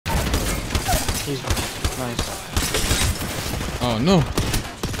He's nice. Oh no.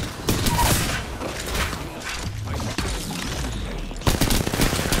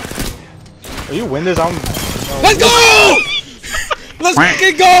 Will you win this? Let's go! Let's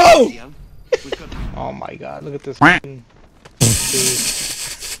fucking go! Oh my god, look at this.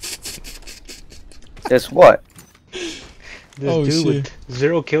 This what? This dude with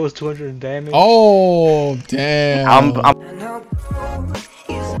 0 kills, 200 damage. Oh damn.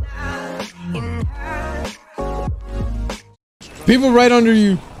 People right under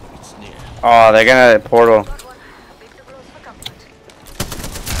you. Oh, they're gonna portal.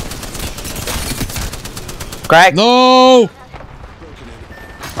 Crack. No.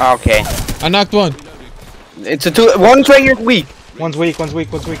 Okay. I knocked one. It's a two. One's right here weak. One's weak, one's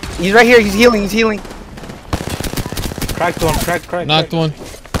weak, one's weak. He's right here. He's healing. He's healing. Cracked one, crack. Knocked one.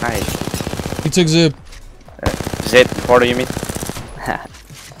 Nice. He took zip. Zip portal, you mean?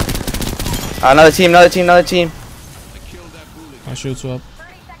 Another team. Another team. Another team. I shoot swap.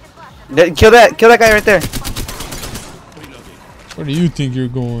 Kill that guy right there. Where do you think you're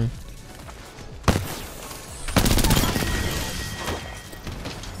going?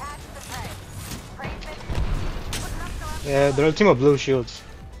 Yeah, they're a team of blue shields.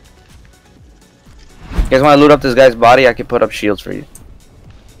 You guys want to loot up this guy's body? I can put up shields for you.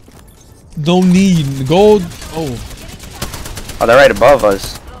 Don't need gold. Oh, They're right above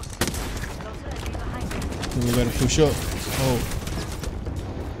us. we gotta push up. Oh,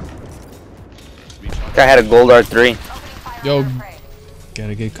 Guy had a gold R3. yo,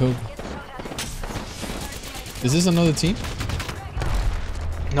 gotta get coke. Is this another team?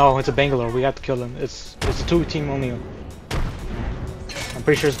 No, it's a Bangalore. We have to kill them. It's a 2-team only. I'm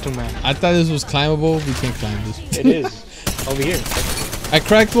pretty sure it's 2-man. I thought this was climbable. We can't climb this. It is. Over here. I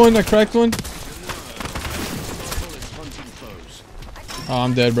cracked one. Oh,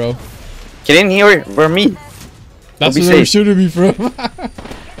 I'm dead, bro. Get in here. We're me. That's We'll be where we safe. shooting me from.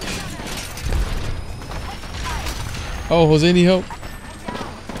 Oh, Jose, need help?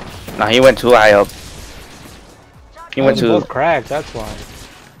 Nah, he went too high up. He went They're too. both cracked, that's why.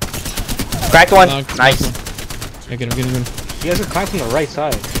 Cracked one. Knocked Nice. one. Yeah, get him. You guys are climbing from the right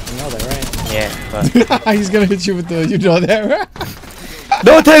side. You know that, right? Yeah. But... He's gonna hit you with the, you know that, right?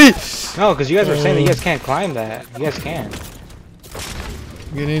 No, Teddy. No, because you guys were saying that you guys can't climb that. You guys can.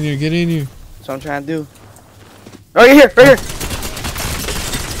 Get in here. That's what I'm trying to do. Oh, you're here. Right here.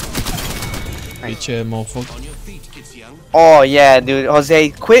 Bitch, motherfucker. Oh yeah, dude.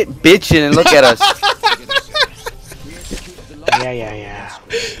 Jose, quit bitching and look at us. Yeah.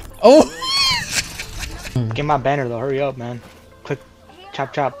 Oh! Get my banner though. Hurry up, man. Click.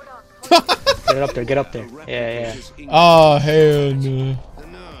 Chop. Get up there. Yeah. Oh, hell no.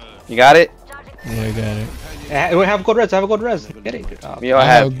 You got it? Yeah, I got it. We have gold res. Get it. Oh, We all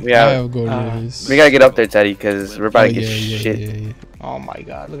have. I have gold res. We gotta get up there, Teddy, because we're about to get shit. Yeah. oh my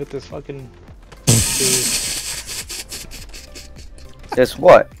god, look at this fucking. This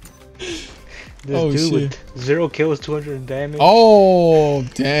what? This Oh, dude shit. with 0 kills, 200 damage. Oh,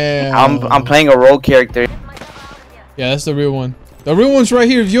 damn. I'm playing a role character. Yeah, that's the real one. The real one's right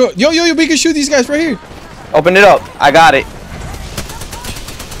here. Yo, we can shoot these guys right here. Open it up. I got it.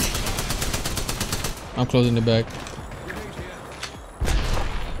 I'm closing the back.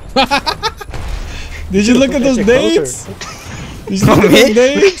 Did you look at those nades? Did you look at those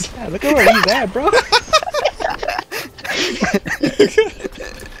nades? Yeah, look at where he's at, bro.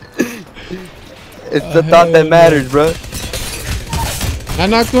 It's the thought that matters, bro. I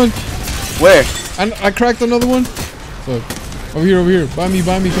knocked one. Where? I cracked another one. Look. Over here. By me.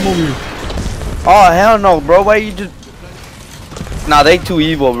 Come over here. Oh, hell no, bro. Why you just... Nah, they too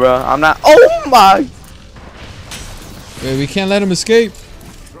evil, bro. I'm not... Oh, my... Wait, we can't let him escape.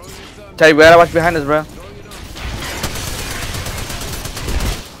 Tell you, we gotta watch behind us, bro.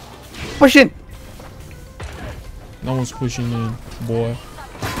 Push in. No one's pushing in, boy.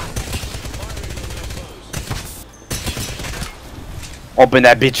 Open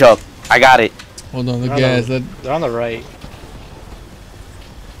that bitch up. I got it. Hold on, the gas. They're on the right.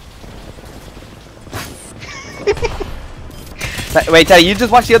 Wait, Teddy, you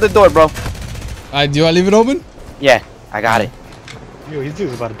just watch the other door, bro. Do I leave it open? Yeah, I got it. Yo, this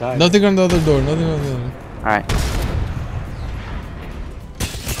dude's about to die. Nothing on the other door. Nothing on the other door. Alright.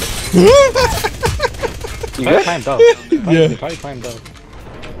 You Probably good? climbed up. Yeah. They probably climbed up.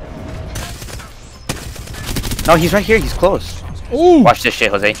 No, he's right here. He's close. Ooh! Watch this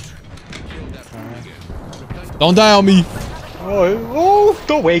shit, Jose. Don't die on me. Oh,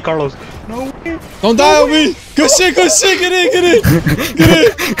 don't wait, Carlos. No way. Don't die on me. Good shit. Get in.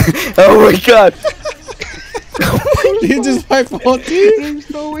 Oh my god. He just wiped all team. There's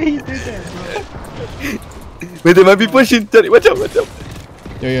no way he did that, bro. Wait, they might be pushing. Teddy, watch out, watch out.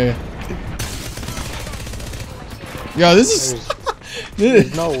 Yeah. Yo, this is.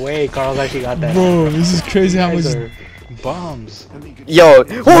 There's no way Carl's actually got that. Bro, this is crazy how much. Bombs. Yo,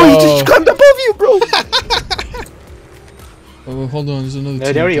 he just climbed above you, bro. Oh, hold on, there's another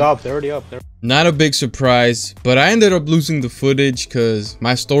team. They're already up. They're already up. Not a big surprise, but I ended up losing the footage because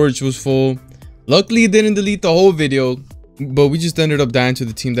my storage was full. Luckily, it didn't delete the whole video, but we just ended up dying to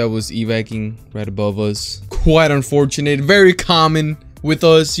the team that was evacing right above us. Quite unfortunate, very common with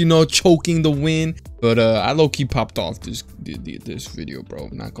us, you know, choking the win. But I low-key popped off this video, bro,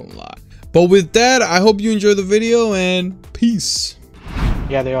 I'm not gonna lie. But with that, I hope you enjoy the video and peace.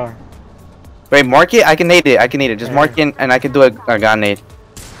 Yeah, they are. Wait, mark it? I can nade it. I can nade it. Just mark it and I can do a gun nade.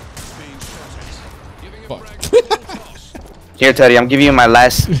 Fuck. Here, Teddy, I'm giving you my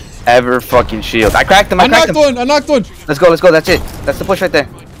last ever fucking shield. I cracked him. I knocked one. Let's go. That's it. That's the push right there.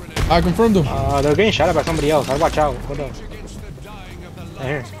 I confirmed him. They're getting shot at by somebody else. I'd watch out. Hold up. Right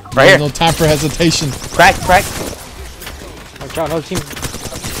here. Right here. No time for hesitation. Crack. Watch out. Another team.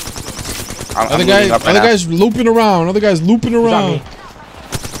 Other guys looping around.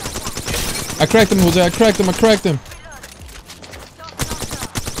 I cracked him, Jose. I cracked him.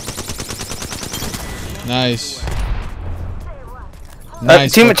 Nice.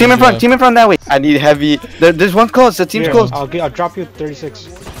 Team in front that way. I need heavy. There's one close. The team's close. I'll drop you 36.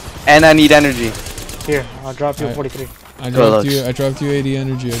 And I need energy. Here, I'll drop you 43. I dropped you 80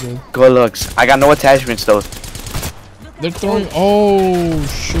 energy. Good looks. I got no attachments though. They're throwing. Oh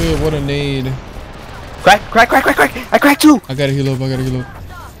shit! What a nade. Crack. I cracked two. I gotta heal up.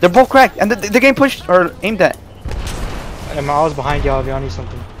 They're both cracked, and they're getting pushed or aimed at. And I was behind y'all if y'all need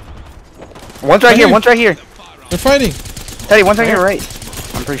something. One's right here. They're fighting. Teddy, one's right here, right?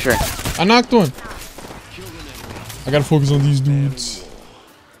 I'm pretty sure. I knocked one. I gotta focus on these dudes.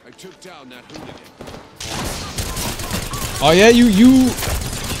 Oh yeah, you.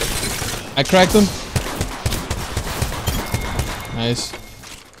 I cracked them. Nice.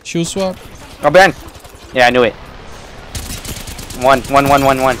 Shield swap. Oh, Ben. Yeah, I knew it. One.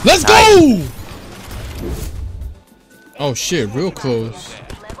 Let's go! Oh shit, real close.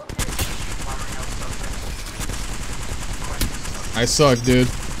 I suck, dude.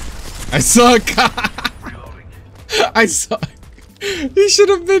 I suck. He should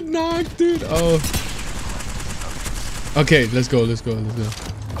have been knocked, dude. Oh. Okay, let's go.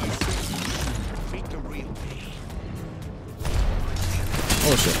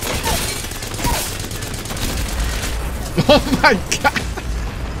 Oh shit. Oh my god.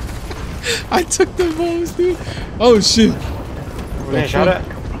 I took the balls, dude. Oh shit. We're getting shot at?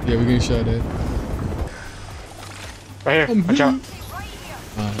 Yeah, we're getting shot at. Right here. Watch out.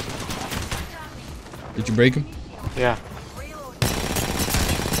 Did you break him? Yeah.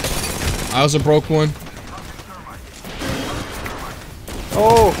 I also broke one.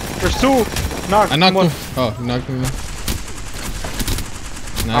 Oh, there's two. I knocked one. Oh, you knocked one.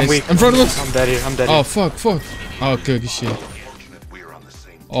 Nice. I'm weak. In front of us. I'm dead here. Oh fuck. Oh good shit.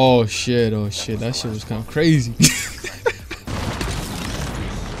 Oh shit. That shit was kind of crazy.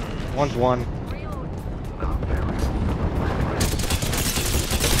 One's one.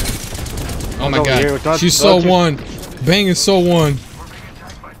 Oh my god. She's so one. Bang is so one.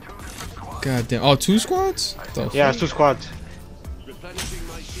 God damn. Oh, two squads? Yeah, it's two squads.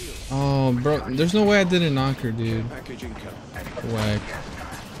 Oh, bro. There's no way I didn't knock her, dude. Whack.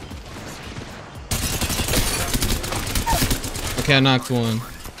 Okay, I knocked one.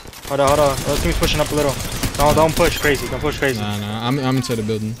 Hold on. The team's pushing up a little. Don't push crazy. Don't push crazy. Nah. I'm inside the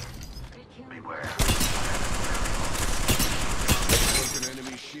building.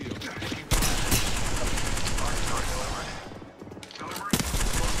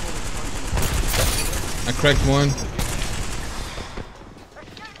 I cracked one.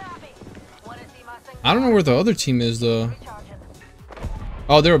 I don't know where the other team is though.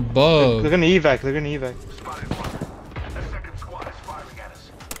 Oh, they're above. They're gonna evac.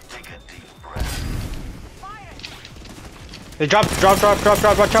 They drop. Watch out.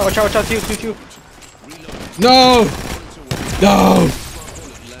 Two. No!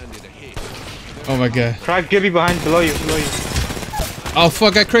 Oh my god. Crack Gibby below you. Oh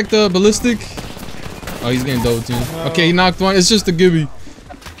fuck, I cracked the ballistic. Oh, he's getting double team. No. Okay, he knocked one. It's just the Gibby.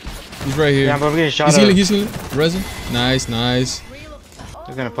 He's right here. Yeah, but I'm getting shot. He's healing. Resin. Nice.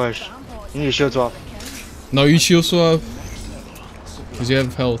 He's gonna push. You need a shield swap. No, you shield swap. Cause you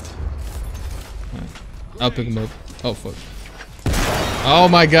have health. Right. I'll pick him up. Oh fuck. Oh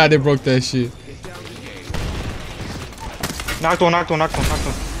my god, they broke that shit. Knocked one.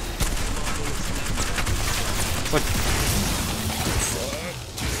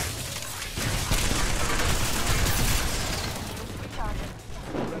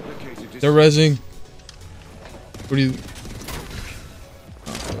 They're rezzing. What do you...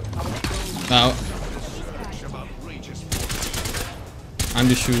 Ow. I'm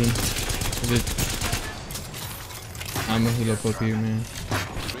just shooting. I'm gonna heal up here, man.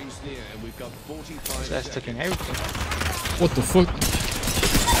 That's taking everything. What the fuck?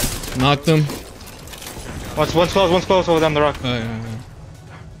 Knocked him. One's close over down the rock. Yeah.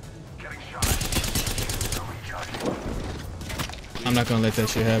 I'm not gonna let that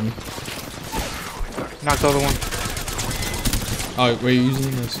shit happen. Knocked the other one. Oh, were you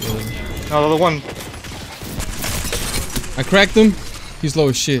using this? No, the other one. I cracked him. He's low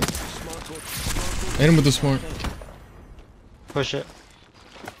as shit. Hit him with the smart. Push it.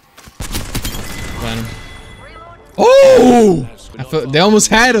 Got him. Oh! I felt, they almost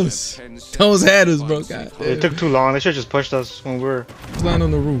had us. They almost had us, bro. God damn. It took too long. They should just pushed us when we were. Let's land on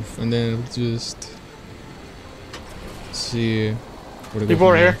the roof and then just see. People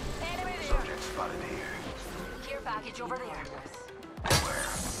over here.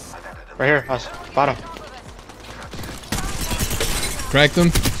 Right here, us. Bottom. Cracked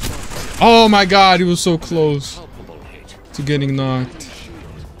him. Oh my god, he was so close to getting knocked.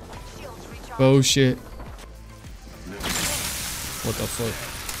 Bullshit. What the fuck?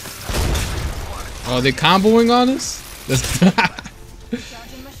 Oh, they comboing on us?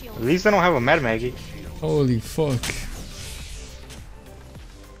 At least they don't have a Mad Maggie. Holy fuck.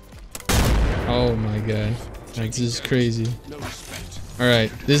 Oh my god. Like, this is crazy.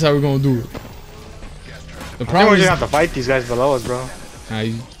 Alright, this is how we're gonna do it. The problem we're is gonna have to fight these guys below us, bro.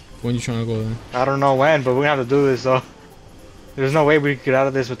 When you trying to go then? I don't know when, but we're gonna have to do this, so there's no way we can get out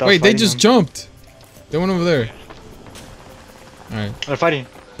of this without Wait, they fighting just them. jumped. They went over there. Alright. They're fighting.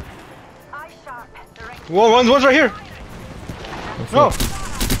 Whoa, one's right here. No.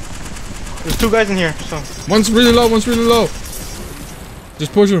 There's two guys in here, so. One's really low, one's really low.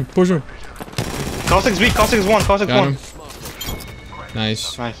 Just push him, push him. Caustic's weak, Caustic's one, Caustic's Got one. him.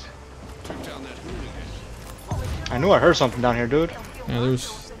 Nice. Nice. I knew I heard something down here, dude. Yeah,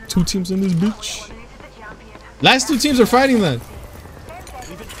 there's two teams in this bitch. Last two teams are fighting then.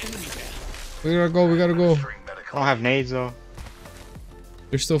 We gotta go, we gotta go. I don't have nades though.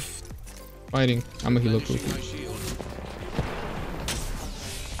 They're still fighting. I'm gonna heal up quick.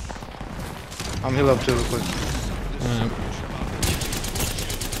 I'm heal up too real quick.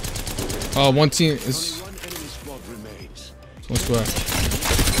 Oh, one team is. One squad.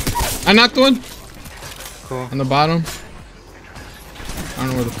 I knocked one. Cool. On the bottom. I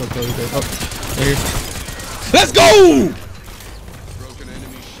don't know where the fuck the other guy. Oh, right here. Let's go!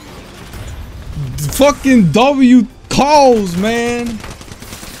 Fucking W calls, man.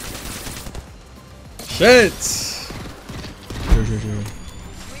 Shit. Sure.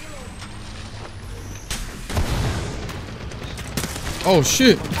 Oh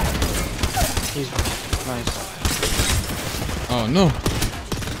shit. He's nice. Oh no.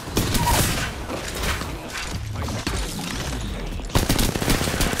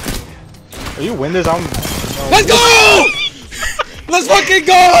 Are you win this? I'm. Let's go! Let's fucking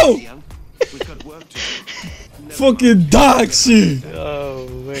go! Fucking dog shit. Oh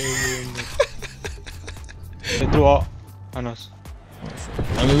man. They threw all on us.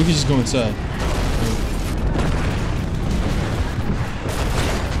 I mean, we can just go inside.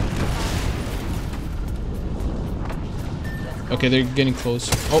 Okay, they're getting close.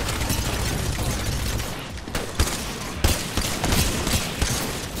 Oh.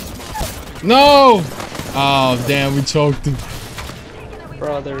 No! Oh, damn, we choked him.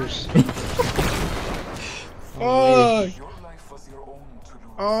 Brothers. Fuck.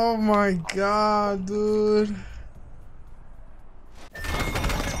 Oh my god, dude.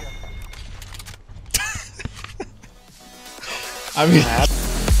 I mean...